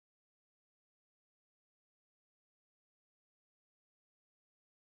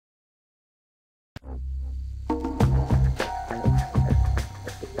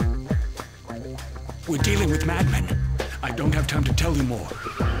We're dealing with madmen. I don't have time to tell you more.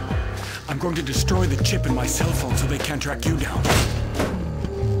 I'm going to destroy the chip in my cell phone so they can't track you down.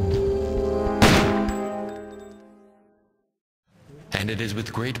 And it is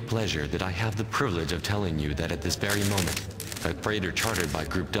with great pleasure that I have the privilege of telling you that at this very moment, a freighter chartered by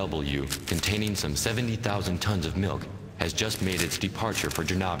Group W, containing some 70,000 tons of milk, has just made its departure for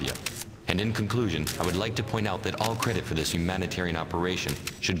Janavia. And in conclusion, I would like to point out that all credit for this humanitarian operation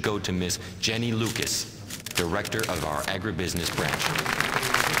should go to Miss Jenny Lucas, Director of our Agribusiness Branch.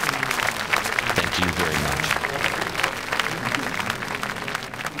 Thank you very much.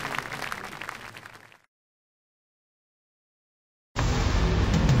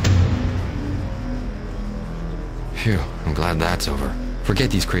 Phew, I'm glad that's over.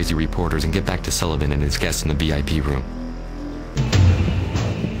 Forget these crazy reporters and get back to Sullivan and his guests in the VIP room.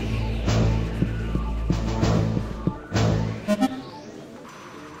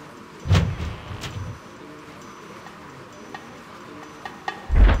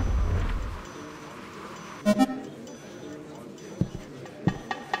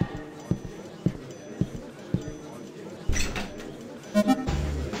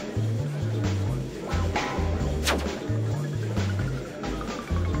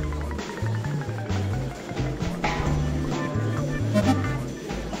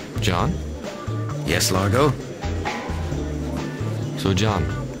 John? Yes, Largo? So, John,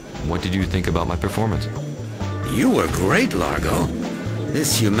 what did you think about my performance? You were great, Largo.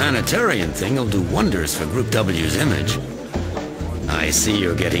 This humanitarian thing will do wonders for Group W's image. I see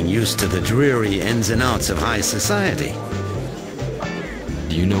you're getting used to the dreary ins and outs of high society.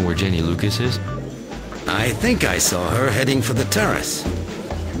 Do you know where Jenny Lucas is? I think I saw her heading for the terrace.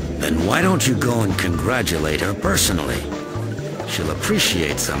 Then why don't you go and congratulate her personally? She'll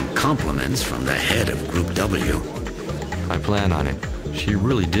appreciate some compliments from the head of Group W. I plan on it. She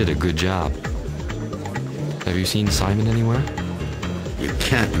really did a good job. Have you seen Simon anywhere? You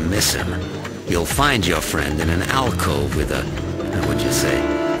can't miss him. You'll find your friend in an alcove with a, how would you say,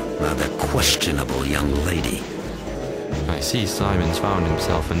 rather questionable young lady. I see Simon's found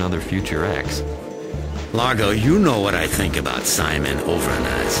himself another future ex. Largo, you know what I think about Simon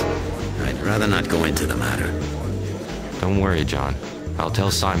Overnaz. I'd rather not go into the matter. Don't worry, John. I'll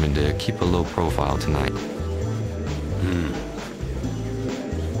tell Simon to keep a low profile tonight.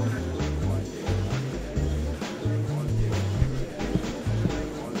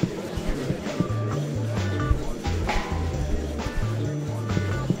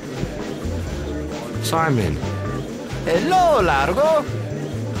 Simon! Hello, Largo!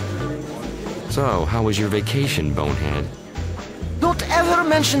 So, how was your vacation, bonehead? Don't ever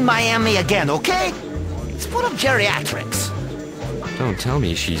mention Miami again, okay? It's full of geriatrics. Don't tell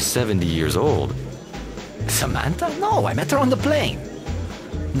me she's 70 years old. Samantha? No, I met her on the plane.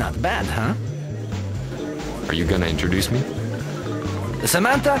 Not bad, huh? Are you gonna introduce me?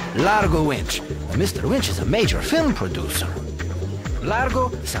 Samantha, Largo Winch. Mr. Winch is a major film producer. Largo,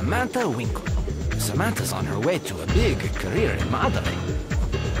 Samantha Winkle. Samantha's on her way to a big career in modeling.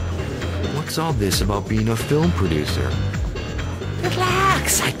 What's all this about being a film producer?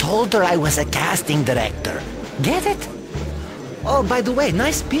 Relax, I told her I was a casting director. Get it? Oh, by the way,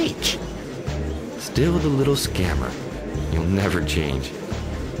 nice beach. Still the little scammer. You'll never change.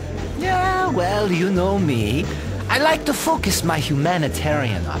 Yeah, well, you know me. I like to focus my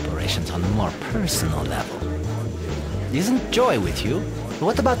humanitarian operations on a more personal level. Isn't Joy with you?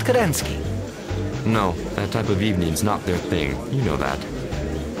 What about Kerensky? No, that type of evening's not their thing. You know that.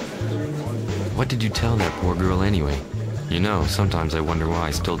 What did you tell that poor girl anyway? You know, sometimes I wonder why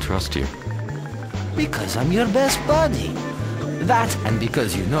I still trust you. Because I'm your best buddy. That, and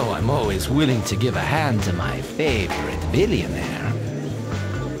because you know I'm always willing to give a hand to my favorite billionaire.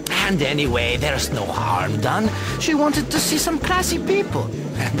 And anyway, there's no harm done. She wanted to see some classy people.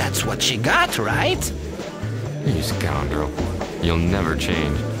 And that's what she got, right? You scoundrel. You'll never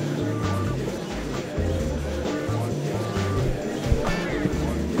change.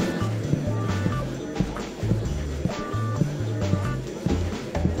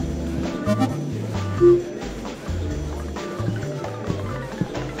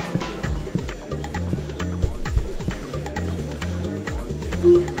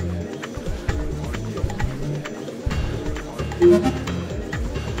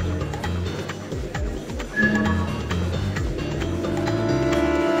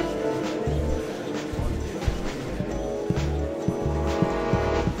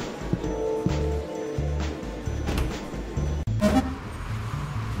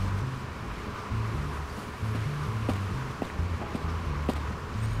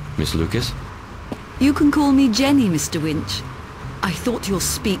 Miss Lucas? You can call me Jenny, Mr. Winch. I thought your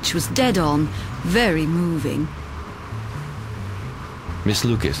speech was dead on. Very moving. Miss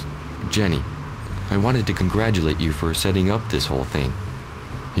Lucas, Jenny, I wanted to congratulate you for setting up this whole thing.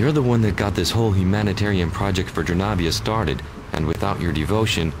 You're the one that got this whole humanitarian project for Drenavia started, and without your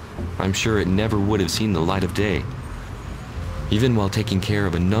devotion, I'm sure it never would have seen the light of day. Even while taking care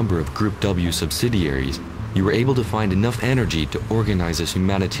of a number of Group W subsidiaries, you were able to find enough energy to organize this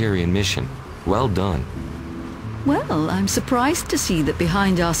humanitarian mission. Well done. Well, I'm surprised to see that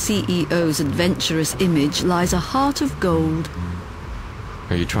behind our CEO's adventurous image lies a heart of gold.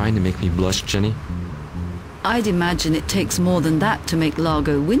 Are you trying to make me blush, Jenny? I'd imagine it takes more than that to make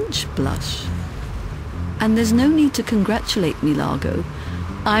Largo Winch blush. And there's no need to congratulate me, Largo.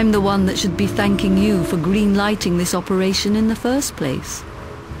 I'm the one that should be thanking you for green-lighting this operation in the first place.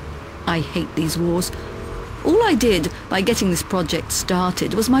 I hate these wars. All I did by getting this project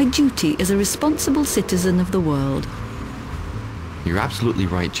started was my duty as a responsible citizen of the world. You're absolutely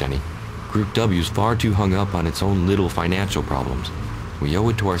right, Jenny. Group W's far too hung up on its own little financial problems. We owe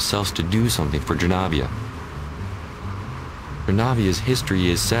it to ourselves to do something for Drenavia. Drenavia's history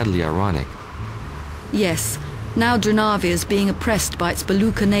is sadly ironic. Yes, now Drenavia is being oppressed by its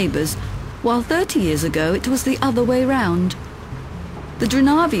Beluga neighbors, while 30 years ago it was the other way round. The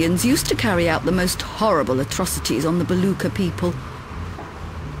Drenavians used to carry out the most horrible atrocities on the Beluga people.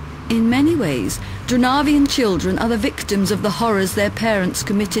 In many ways, Drenavian children are the victims of the horrors their parents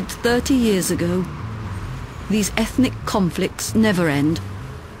committed 30 years ago. These ethnic conflicts never end.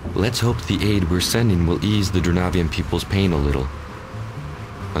 Let's hope the aid we're sending will ease the Drenavian people's pain a little,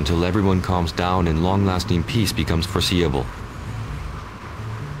 until everyone calms down and long-lasting peace becomes foreseeable.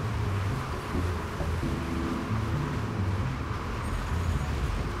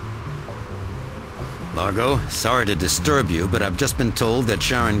 Largo, sorry to disturb you, but I've just been told that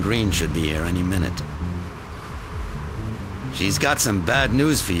Sharon Green should be here any minute. She's got some bad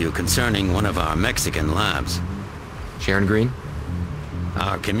news for you concerning one of our Mexican labs. Sharon Green?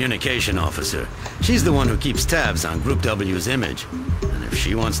 Our communication officer. She's the one who keeps tabs on Group W's image. And if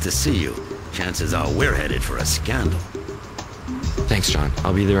she wants to see you, chances are we're headed for a scandal. Thanks, John.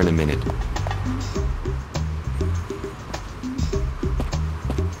 I'll be there in a minute.